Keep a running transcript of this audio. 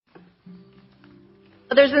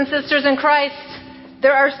Brothers and sisters in Christ,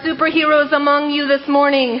 there are superheroes among you this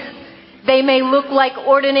morning. They may look like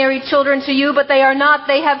ordinary children to you, but they are not.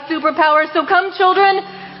 They have superpowers. So come, children,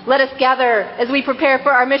 let us gather as we prepare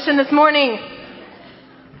for our mission this morning.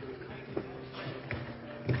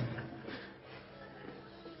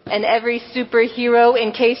 And every superhero,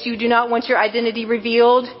 in case you do not want your identity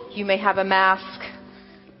revealed, you may have a mask.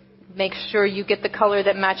 Make sure you get the color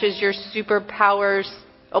that matches your superpowers.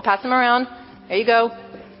 Oh, pass them around. There you go.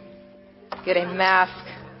 Get a mask.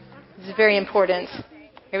 This is very important.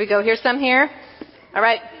 Here we go. Here's some here. All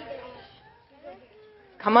right.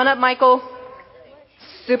 Come on up, Michael.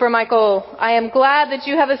 Super Michael. I am glad that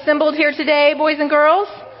you have assembled here today, boys and girls.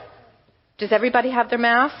 Does everybody have their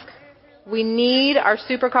mask? We need our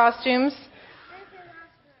super costumes.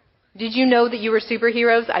 Did you know that you were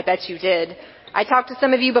superheroes? I bet you did. I talked to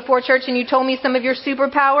some of you before church and you told me some of your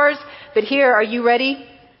superpowers. But here, are you ready?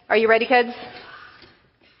 Are you ready, kids?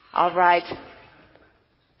 All right.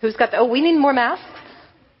 Who's got we need more masks.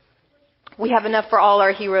 We have enough for all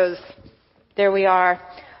our heroes. There we are.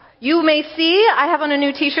 You may see I have on a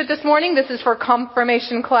new t-shirt this morning. This is for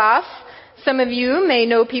confirmation class. Some of you may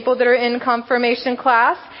know people that are in confirmation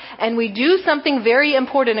class. And we do something very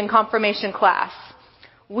important in confirmation class.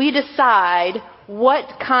 We decide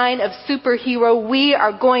what kind of superhero we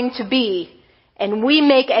are going to be. And we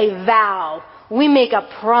make a vow. We make a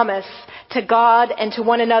promise to God and to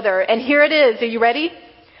one another. And here it is. Are you ready?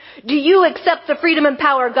 Do you accept the freedom and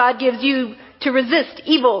power God gives you to resist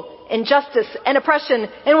evil, injustice, and oppression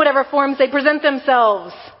in whatever forms they present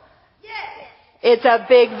themselves? Yes. It's a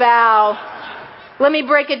big vow. Let me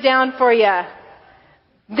break it down for you.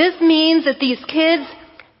 This means that these kids,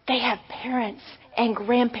 they have parents and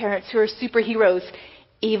grandparents who are superheroes,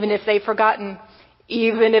 even if they've forgotten.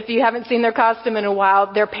 Even if you haven't seen their costume in a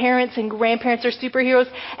while, their parents and grandparents are superheroes,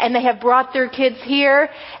 and they have brought their kids here.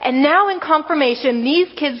 And now in confirmation, these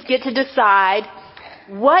kids get to decide,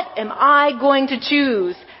 what am I going to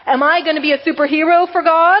choose? Am I going to be a superhero for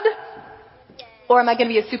God? Or am I going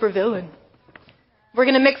to be a supervillain? We're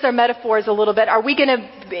going to mix our metaphors a little bit. Are we going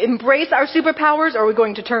to embrace our superpowers, or are we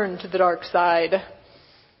going to turn to the dark side?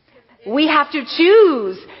 We have to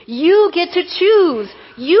choose. You get to choose.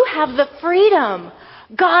 You have the freedom.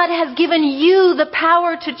 God has given you the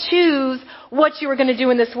power to choose what you are going to do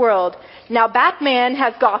in this world. Now, Batman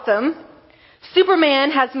has Gotham.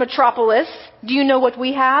 Superman has Metropolis. Do you know what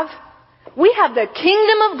we have? We have the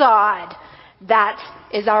kingdom of God. That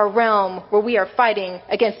is our realm where we are fighting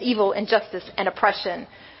against evil, injustice, and oppression.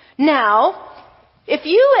 Now, if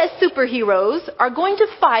you as superheroes are going to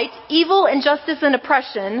fight evil, injustice, and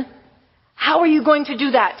oppression, how are you going to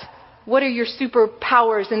do that? What are your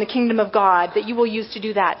superpowers in the kingdom of God that you will use to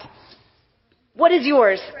do that? What is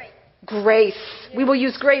yours? Grace. We will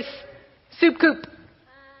use grace. Soup Coop.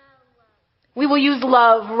 We will use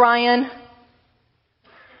love. Ryan.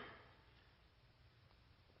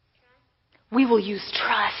 We will use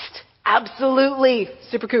trust. Absolutely.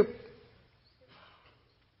 Super Coop.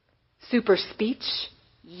 Super speech.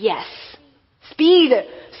 Yes. Speed.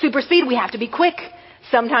 Super speed. We have to be quick.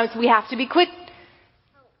 Sometimes we have to be quick.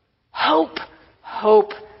 Hope.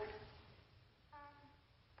 Hope.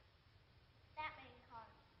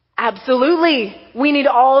 Absolutely. We need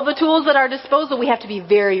all the tools at our disposal. We have to be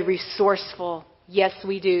very resourceful. Yes,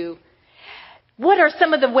 we do. What are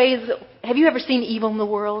some of the ways? Have you ever seen evil in the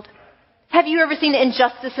world? Have you ever seen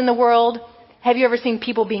injustice in the world? Have you ever seen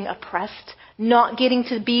people being oppressed, not getting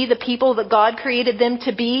to be the people that God created them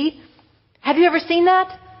to be? Have you ever seen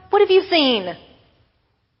that? What have you seen?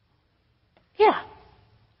 Yeah.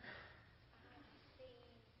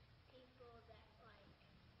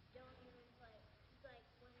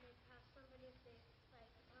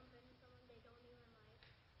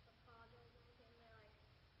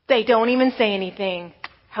 They don't even say anything.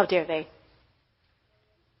 How dare they?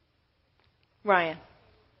 Ryan. If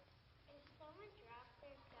someone drops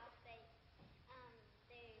their stuff, they won't help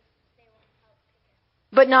pick it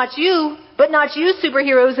up. But not you,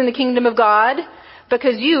 superheroes in the kingdom of God,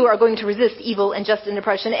 because you are going to resist evil, injustice, and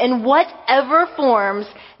oppression in whatever forms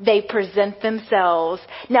they present themselves.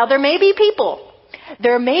 Now, there may be people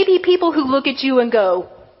who look at you and go,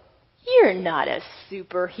 "You're not a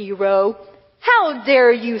superhero. How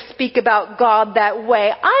dare you speak about God that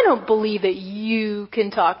way? I don't believe that you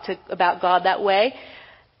can talk about God that way."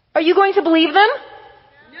 Are you going to believe them?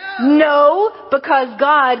 No, because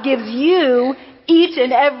God gives you, each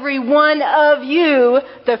and every one of you,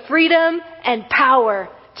 the freedom and power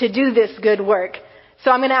to do this good work.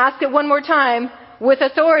 So I'm going to ask it one more time with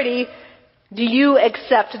authority. Do you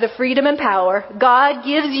accept the freedom and power God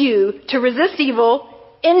gives you to resist evil,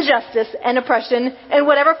 injustice and oppression in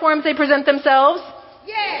whatever forms they present themselves?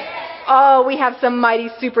 Yes. Oh, we have some mighty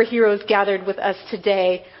superheroes gathered with us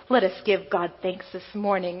today. Let us give God thanks this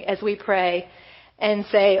morning as we pray and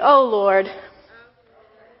say, oh Lord,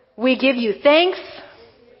 we give you thanks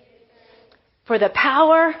for the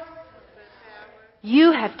power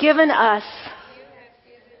you have given us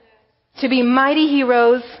to be mighty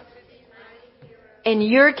heroes in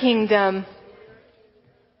your kingdom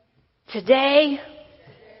today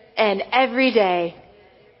and every day.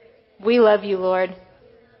 We love you, Lord.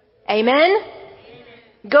 Amen?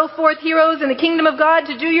 Go forth, heroes, in the kingdom of God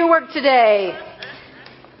to do your work today.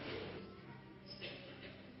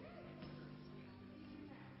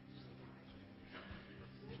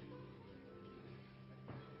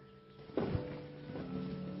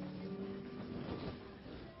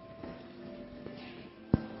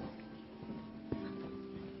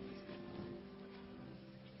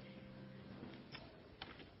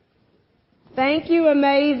 Thank you,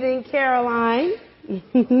 amazing Caroline.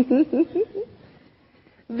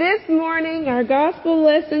 This morning, our gospel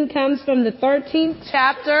lesson comes from the 13th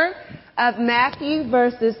chapter of Matthew,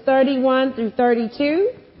 verses 31 through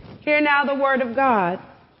 32. Hear now the word of God.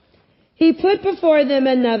 He put before them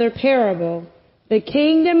another parable. The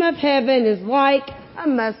kingdom of heaven is like a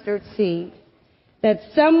mustard seed that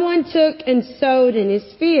someone took and sowed in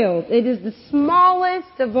his field. It is the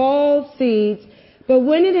smallest of all seeds, but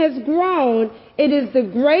when it has grown, it is the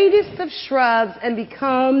greatest of shrubs and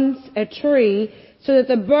becomes a tree, so that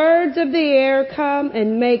the birds of the air come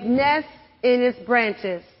and make nests in its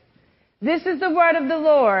branches. This is the word of the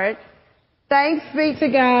Lord. Thanks be to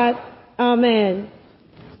God. Amen.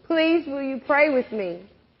 Please, will you pray with me?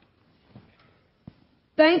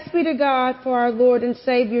 Thanks be to God for our Lord and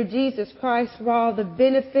Savior Jesus Christ, for all the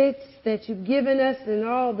benefits that you've given us and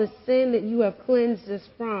all the sin that you have cleansed us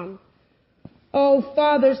from. Oh,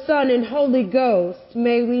 Father, Son, and Holy Ghost,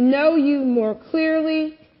 may we know you more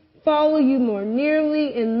clearly, follow you more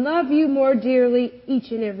nearly, and love you more dearly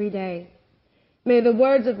each and every day. May the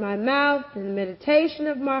words of my mouth and the meditation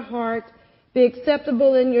of my heart be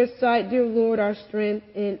acceptable in your sight, dear Lord, our strength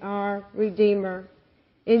and our Redeemer.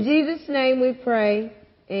 In Jesus' name we pray.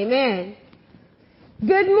 Amen.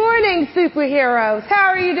 Good morning, superheroes.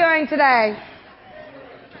 How are you doing today?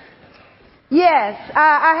 Yes,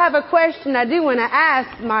 I have a question I do want to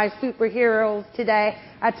ask my superheroes today.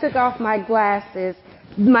 I took off my glasses.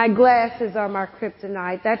 My glasses are my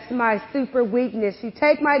kryptonite. That's my super weakness. You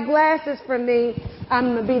take my glasses from me,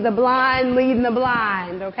 I'm going to be the blind leading the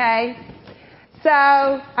blind, okay? So,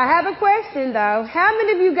 I have a question though. How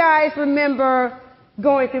many of you guys remember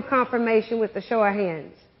going through confirmation with a show of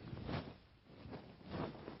hands?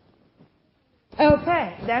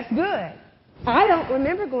 Okay, that's good. I don't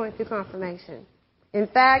remember going through confirmation. In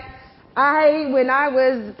fact, when I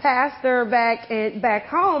was pastor back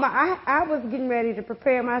home, I was getting ready to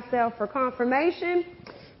prepare myself for confirmation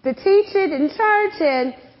to teach it in church,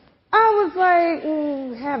 and I was like,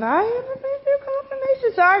 have I ever been through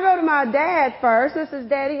confirmation? So I go to my dad first. I says,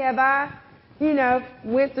 Daddy, have I,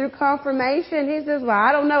 went through confirmation? He says, well,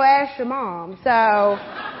 I don't know, ask your mom. So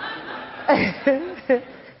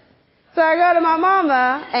So I go to my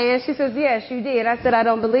mama, and she says, yes, you did. I said, I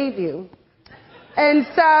don't believe you. And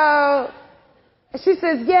so she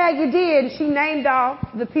says, yeah, you did. She named off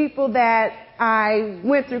the people that I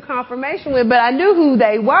went through confirmation with, but I knew who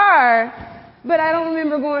they were, but I don't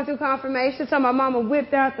remember going through confirmation. So my mama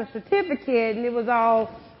whipped out the certificate, and it was all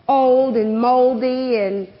old and moldy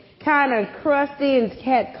and kind of crusty and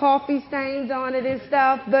had coffee stains on it and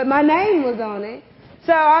stuff, but my name was on it.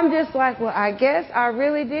 So I'm just like, well, I guess I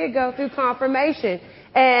really did go through confirmation.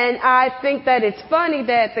 And I think that it's funny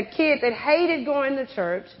that the kid that hated going to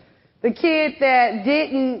church, the kid that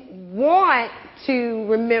didn't want to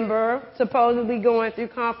remember supposedly going through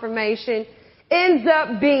confirmation, ends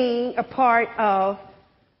up being a part of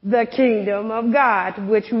the kingdom of God,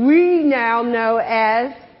 which we now know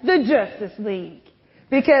as the Justice League.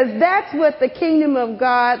 Because that's what the kingdom of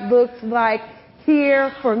God looks like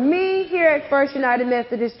here for me here at First United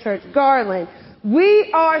Methodist Church, Garland.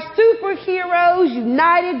 We are superheroes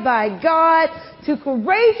united by God to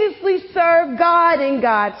courageously serve God and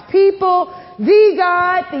God's people, the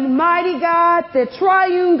God, the mighty God, the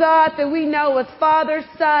triune God that we know as Father,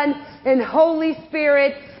 Son, and Holy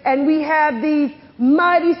Spirit. And we have these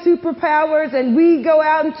mighty superpowers, and we go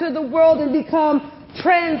out into the world and become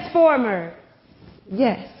transformers.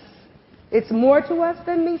 Yes. It's more to us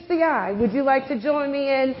than meets the eye. Would you like to join me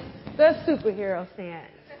in the superhero stand?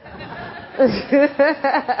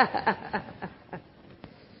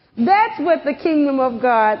 That's what the kingdom of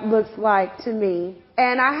God looks like to me.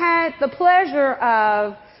 And I had the pleasure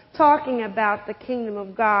of talking about the kingdom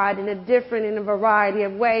of God in a variety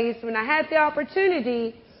of ways when I had the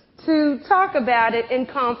opportunity to talk about it in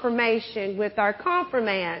confirmation with our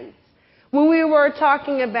confirmands. When we were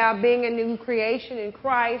talking about being a new creation in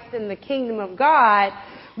Christ and the kingdom of God,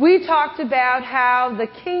 we talked about how the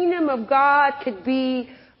kingdom of God could be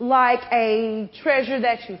like a treasure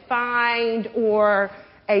that you find, or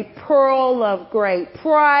a pearl of great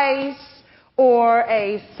price, or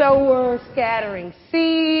a sower scattering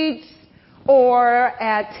seeds, or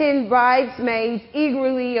 10 bridesmaids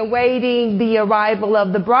eagerly awaiting the arrival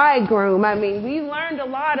of the bridegroom. I mean, we learned a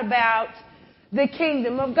lot about the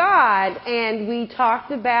kingdom of God, and we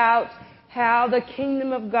talked about how the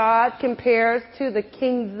kingdom of God compares to the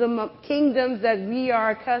kingdoms that we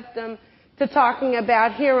are accustomed to talking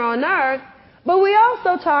about here on earth. But we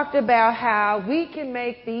also talked about how we can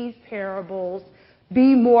make these parables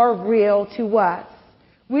be more real to us.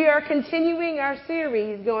 We are continuing our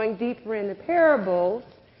series going deeper into parables,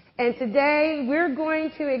 and today we're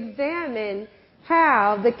going to examine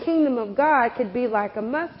how the kingdom of God could be like a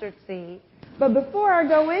mustard seed. But before I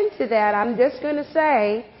go into that, I'm just going to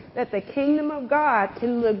say that the kingdom of God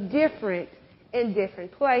can look different in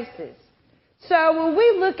different places. So when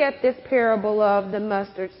we look at this parable of the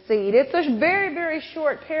mustard seed, it's a very, very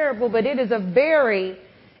short parable, but it is a very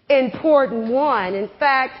important one. In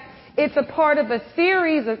fact, it's a part of a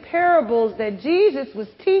series of parables that Jesus was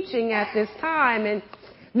teaching at this time. And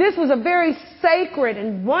this was a very sacred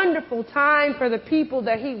and wonderful time for the people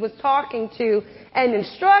that he was talking to and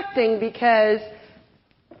instructing, because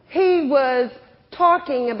he was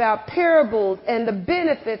talking about parables and the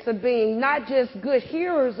benefits of being not just good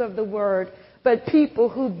hearers of the word, but people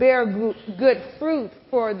who bear good fruit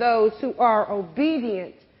for those who are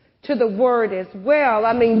obedient to the word as well.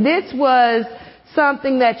 I mean, this was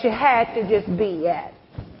something that you had to just be at.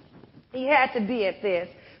 You had to be at this,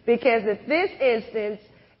 because at this instance,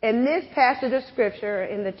 in this passage of scripture,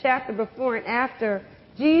 in the chapter before and after,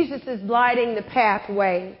 Jesus is lighting the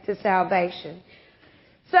pathway to salvation.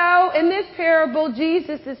 So in this parable,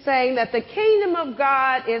 Jesus is saying that the kingdom of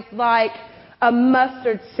God is like a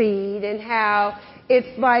mustard seed, and how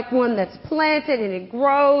it's like one that's planted and it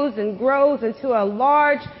grows and grows into a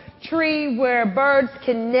large tree where birds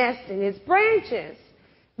can nest in its branches.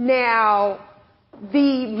 Now,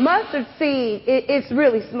 the mustard seed, it's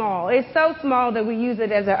really small. It's so small that we use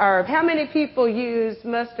it as a herb. How many people use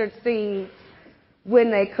mustard seeds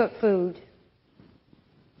when they cook food?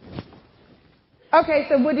 Okay,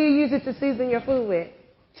 so what do you use it to season your food with?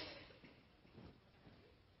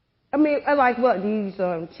 I mean, like what? Do you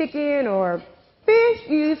use chicken or fish?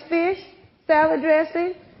 You use fish, salad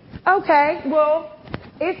dressing? Okay, well,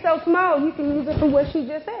 it's so small you can use it for what she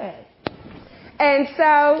just said. And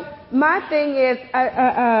so my thing is,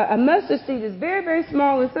 a mustard seed is very, very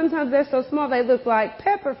small, and sometimes they're so small they look like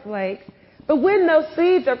pepper flakes. But when those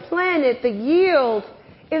seeds are planted, the yield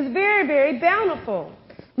is very, very bountiful.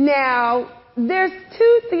 Now, there's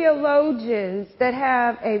two theologians that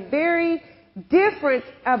have a very difference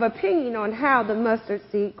of opinion on how the mustard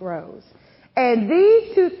seed grows. And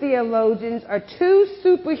these two theologians are two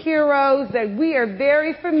superheroes that we are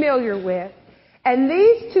very familiar with. And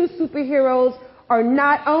these two superheroes are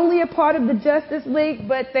not only a part of the Justice League,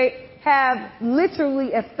 but they have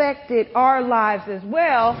literally affected our lives as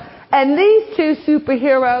well. And these two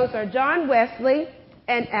superheroes are John Wesley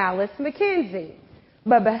and Alice McKenzie.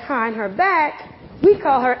 But behind her back, we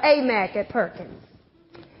call her AMAC at Perkins.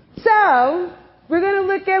 So, we're going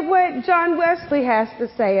to look at what John Wesley has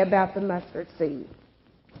to say about the mustard seed.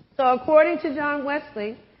 So, according to John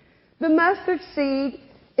Wesley, the mustard seed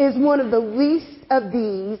is one of the least of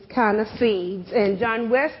these kind of seeds. And John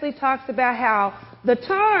Wesley talks about how the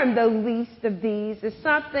term, the least of these, is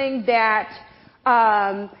something that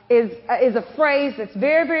is a phrase that's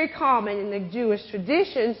very, very common in the Jewish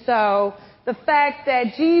tradition. So, the fact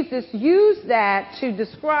that Jesus used that to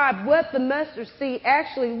describe what the mustard seed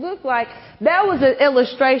actually looked like, that was an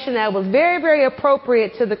illustration that was very, very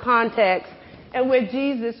appropriate to the context and what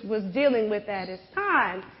Jesus was dealing with at his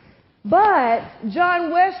time. But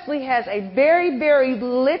John Wesley has a very, very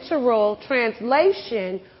literal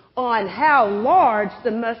translation on how large the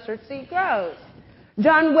mustard seed grows.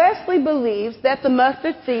 John Wesley believes that the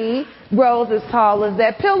mustard seed grows as tall as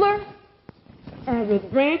that pillar, and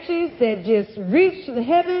with branches that just reach the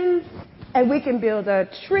heavens, and we can build a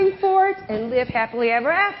tree for it and live happily ever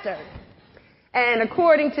after. And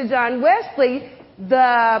according to John Wesley,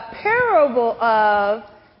 the parable of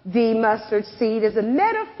the mustard seed is a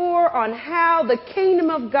metaphor on how the kingdom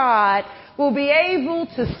of God will be able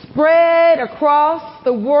to spread across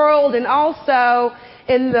the world and also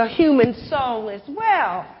in the human soul as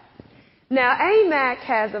well. Now, AMAC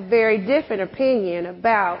has a very different opinion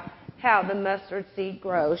about how the mustard seed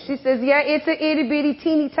grows. She says, yeah, it's an itty bitty,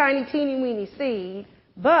 teeny tiny, teeny weeny seed,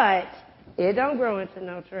 but it don't grow into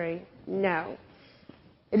no tree. No.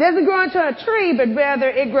 It doesn't grow into a tree, but rather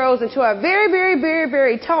it grows into a very, very, very,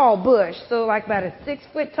 very tall bush. So like about a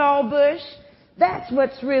 6-foot tall bush. That's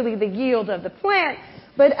what's really the yield of the plant.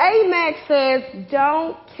 But AMAC says,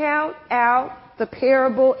 don't count out the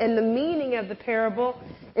parable and the meaning of the parable,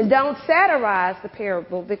 and don't satirize the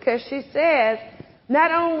parable, because she says,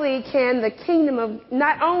 not only is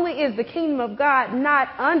the kingdom of God not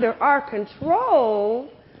under our control,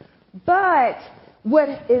 but what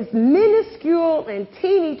is minuscule and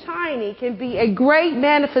teeny tiny can be a great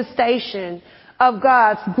manifestation of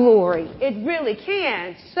God's glory. It really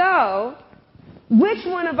can. So, which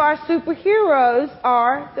one of our superheroes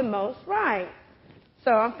are the most right?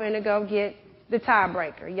 So I'm going to go get the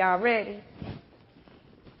tiebreaker. Y'all ready?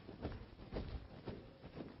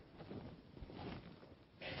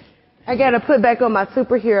 I got to put back on my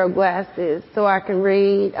superhero glasses so I can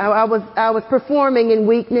read. I was performing in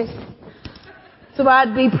weakness, so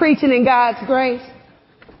I'd be preaching in God's grace.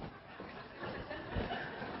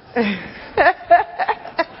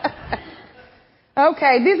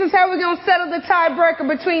 Okay, this is how we're going to settle the tiebreaker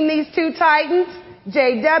between these two titans,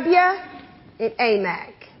 JW and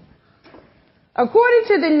AMAC. According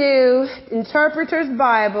to the New Interpreter's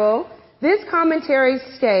Bible, this commentary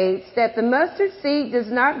states that the mustard seed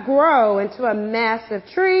does not grow into a massive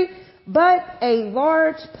tree, but a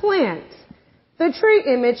large plant. The tree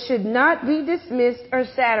image should not be dismissed or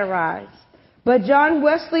satirized. But John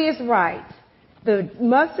Wesley is right. The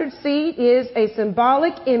mustard seed is a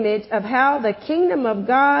symbolic image of how the kingdom of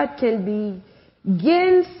God can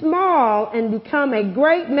begin small and become a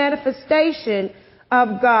great manifestation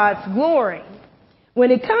of God's glory. When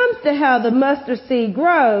it comes to how the mustard seed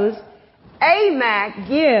grows, AMAC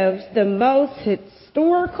gives the most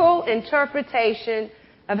historical interpretation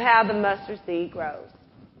of how the mustard seed grows.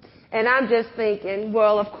 And I'm just thinking,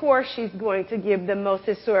 well, of course she's going to give the most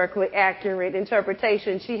historically accurate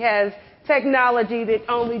interpretation. She has technology that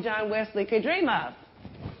only John Wesley could dream of.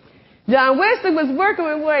 John Wesley was working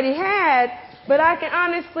with what he had, but I can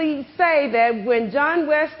honestly say that when John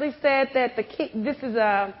Wesley said that this is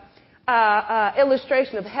a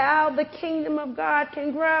illustration of how the kingdom of God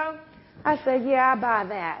can grow, I said, yeah, I buy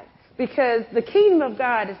that. Because the kingdom of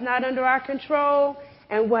God is not under our control.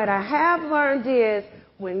 And what I have learned is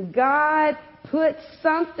when God puts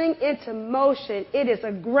something into motion, it is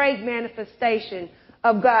a great manifestation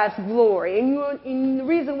of God's glory. And the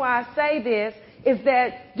reason why I say this is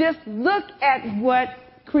that just look at what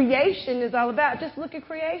creation is all about. Just look at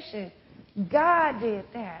creation. God did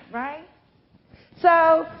that, right?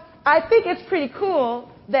 So I think it's pretty cool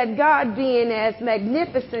that God, being as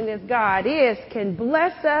magnificent as God is, can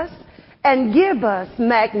bless us and give us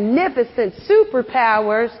magnificent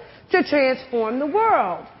superpowers to transform the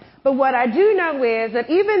world. But what I do know is that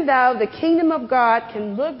even though the kingdom of God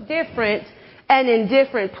can look different and in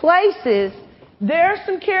different places, there are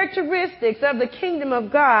some characteristics of the kingdom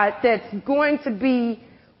of God that's going to be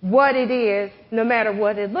what it is no matter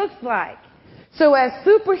what it looks like. So as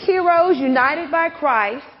superheroes united by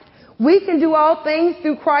Christ, we can do all things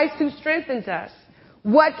through Christ who strengthens us.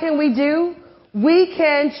 What can we do? We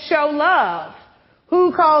can show love.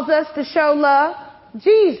 Who calls us to show love?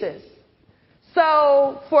 Jesus.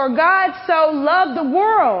 So, for God so loved the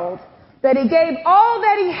world that he gave all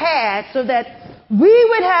that he had so that we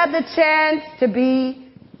would have the chance to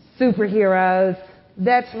be superheroes.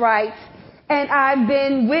 That's right. And I've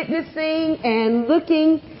been witnessing and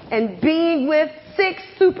looking and being with 6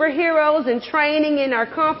 superheroes and training in our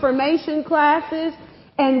confirmation classes.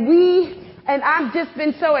 And I've just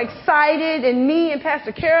been so excited, and me and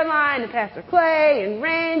Pastor Caroline and Pastor Clay and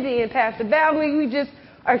Randy and Pastor Valerie, we just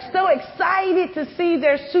are so excited to see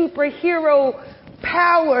their superhero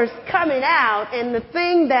powers coming out. And the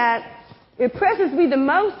thing that impresses me the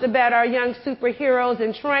most about our young superheroes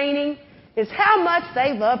in training is how much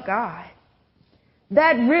they love God.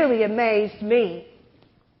 That really amazed me.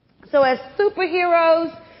 So as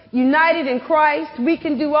superheroes united in Christ, we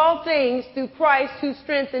can do all things through Christ who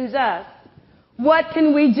strengthens us. What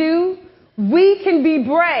can we do? We can be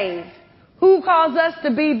brave. Who calls us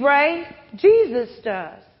to be brave? Jesus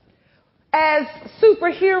does. As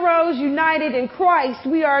superheroes united in Christ,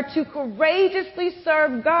 we are to courageously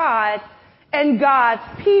serve God and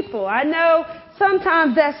God's people. I know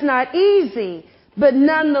sometimes that's not easy, but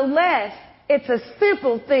nonetheless, it's a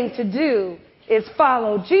simple thing to do, is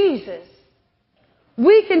follow Jesus.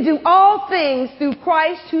 We can do all things through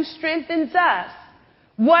Christ who strengthens us.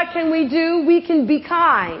 What can we do? We can be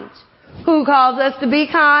kind. Who calls us to be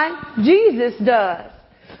kind? Jesus does.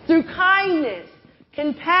 Through kindness,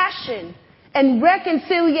 compassion, and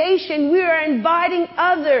reconciliation, we are inviting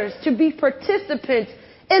others to be participants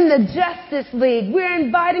in the Justice League. We're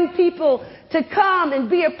inviting people to come and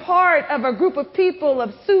be a part of a group of people,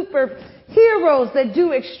 of superheroes that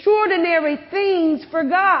do extraordinary things for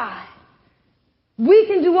God. We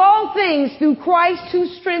can do all things through Christ who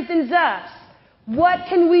strengthens us. What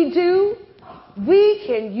can we do? We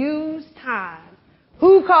can use time.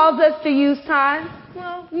 Who calls us to use time?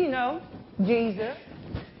 Well, Jesus.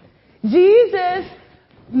 Jesus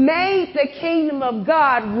made the kingdom of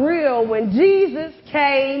God real when Jesus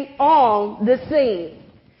came on the scene.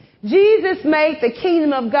 Jesus made the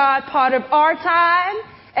kingdom of God part of our time,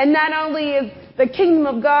 and not only is the kingdom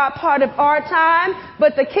of God part of our time,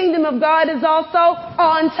 but the kingdom of God is also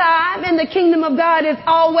on time, and the kingdom of God is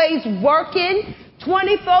always working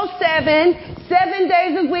 24/7, 7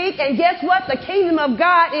 days a week, and guess what? The kingdom of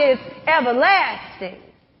God is everlasting.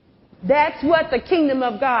 That's what the kingdom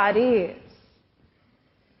of God is.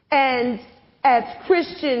 And as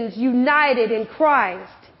Christians united in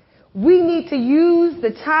Christ, we need to use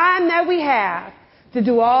the time that we have to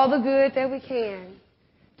do all the good that we can,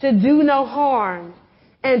 to do no harm,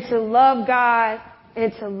 and to love God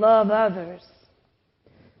and to love others.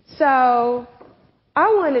 So, I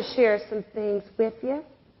want to share some things with you.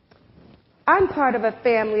 I'm part of a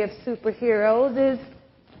family of superheroes, as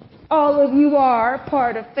all of you are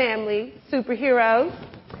part of family superheroes.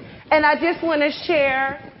 And I just want to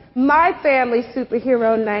share my family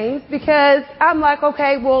superhero names because I'm like,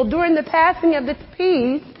 okay, well, during the passing of the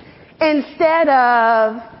peace, instead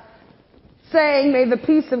of saying, may the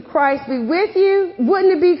peace of Christ be with you,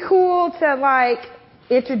 wouldn't it be cool to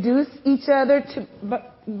introduce each other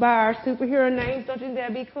by our superhero names? Don't you think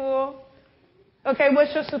that'd be cool? Okay,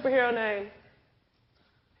 what's your superhero name?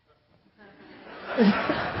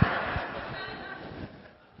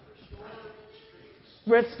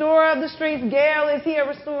 Restorer of the streets. Gail, is he a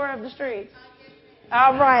restorer of the streets?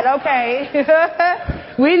 All right, okay.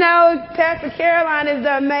 We know Pastor Caroline is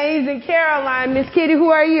the amazing Caroline. Miss Kitty, who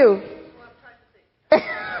are you?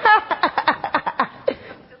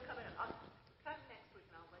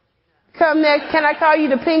 Come next. Can I call you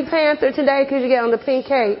the Pink Panther today because you get on the pink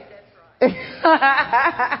cape?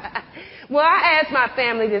 Well, I asked my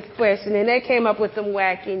family this question, and they came up with some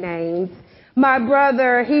wacky names. My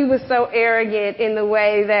brother, he was so arrogant in the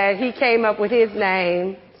way that he came up with his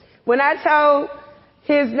name. When I told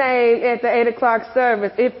his name at the 8 o'clock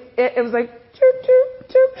service, it was like, chirp, chirp,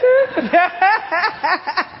 chirp, chirp.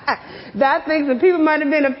 I think some people might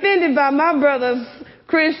have been offended by my brother's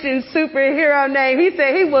Christian superhero name. He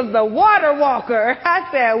said he was the water walker. I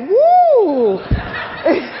said, woo!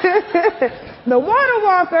 The water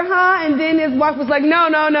walker, huh? And then his wife was like, no,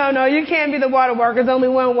 you can't be the water walker. There's only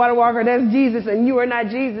one water walker. That's Jesus, and you are not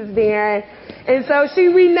Jesus then. And so she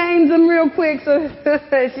renames him real quick. So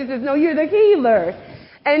she says, no, you're the healer.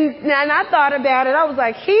 And I thought about it. I was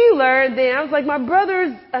like, healer? Then I was like, my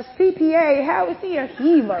brother's a CPA. How is he a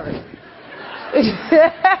healer?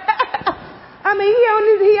 I mean,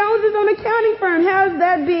 he owns his own accounting firm. How is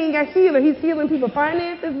that being a healer? He's healing people's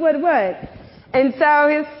finances? What? And so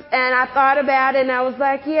I thought about it, and I was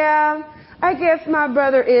like, yeah, I guess my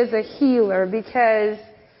brother is a healer because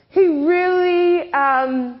he really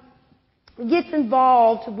gets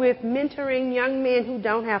involved with mentoring young men who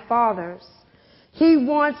don't have fathers. He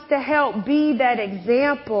wants to help be that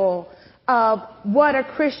example of what a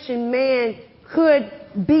Christian man could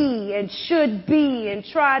be and should be, and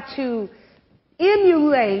try to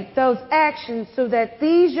emulate those actions so that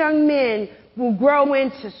these young men will grow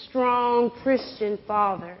into strong Christian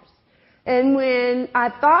fathers. And when I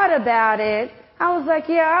thought about it, I was like,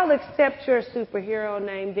 yeah, I'll accept your superhero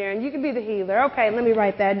name, Darren. You can be the healer. Okay, let me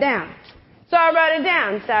write that down. So I wrote it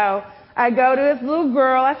down. So I go to this little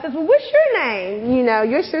girl. I said, well, what's your name?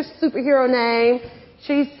 What's your superhero name?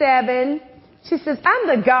 She's 7. She says, I'm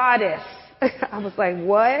the goddess. I was like,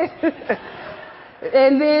 what?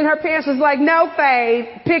 And then her parents was like, no,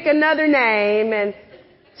 Faith, pick another name. And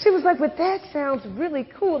she was like, but that sounds really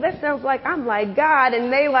cool. That sounds like I'm like God.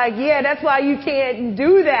 And they like, yeah, that's why you can't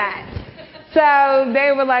do that. So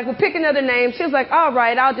they were like, well, pick another name. She was like, all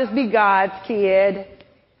right, I'll just be God's kid.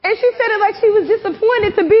 And she said it like she was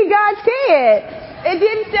disappointed to be God's kid. It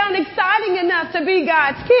didn't sound exciting enough to be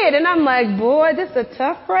God's kid. And I'm like, boy, this is a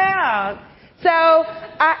tough crowd. So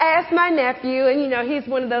I asked my nephew, and he's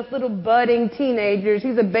one of those little budding teenagers.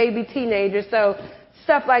 He's a baby teenager. So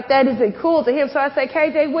stuff like that isn't cool to him. So I say,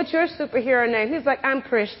 KJ, what's your superhero name? He's like, I'm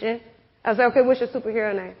Christian. I was like, okay, what's your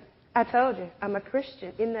superhero name? I told you, I'm a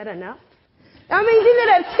Christian. Isn't that enough? I mean, isn't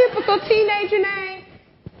that typical teenager name?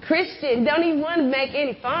 Christian. Don't even want to make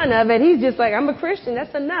any fun of it. He's just like, I'm a Christian.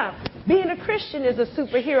 That's enough. Being a Christian is a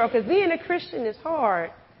superhero because being a Christian is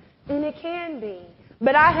hard. And it can be.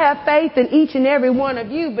 But I have faith in each and every one of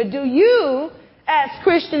you. But do you, as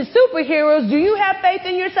Christian superheroes, do you have faith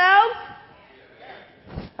in yourselves?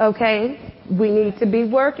 Okay. We need to be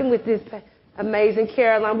working with this amazing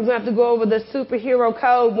Caroline. We're going to have to go over the superhero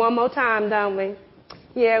code one more time, don't we?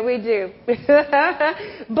 Yeah, we do.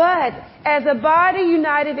 But as a body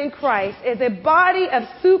united in Christ, as a body of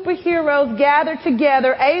superheroes gathered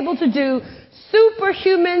together, able to do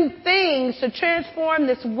superhuman things to transform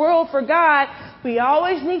this world for God, we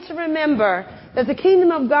always need to remember that the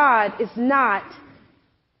kingdom of God is not,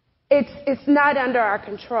 it's not under our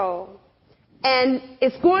control. And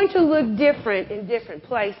it's going to look different in different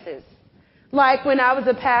places. Like when I was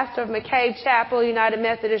a pastor of McCabe Chapel United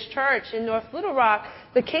Methodist Church in North Little Rock,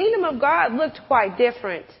 the kingdom of God looked quite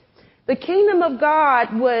different. The kingdom of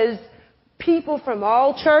God was people from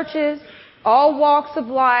all churches, all walks of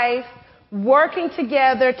life, working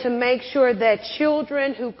together to make sure that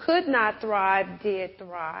children who could not thrive did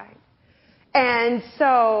thrive. And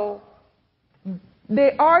so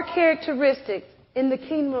there are characteristics in the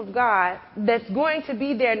kingdom of God that's going to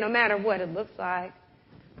be there no matter what it looks like.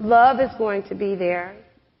 Love is going to be there.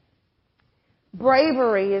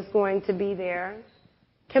 Bravery is going to be there.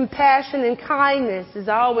 Compassion and kindness is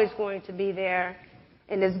always going to be there.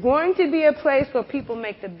 And it's going to be a place where people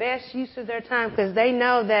make the best use of their time because they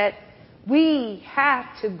know that we have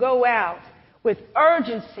to go out with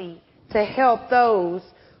urgency to help those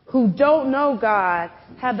who don't know God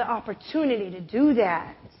have the opportunity to do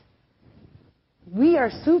that. We are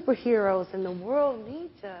superheroes and the world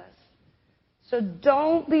needs us. So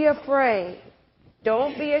don't be afraid.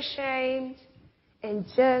 Don't be ashamed. And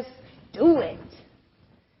just do it.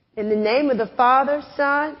 In the name of the Father,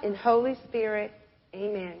 Son, and Holy Spirit,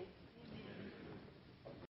 amen.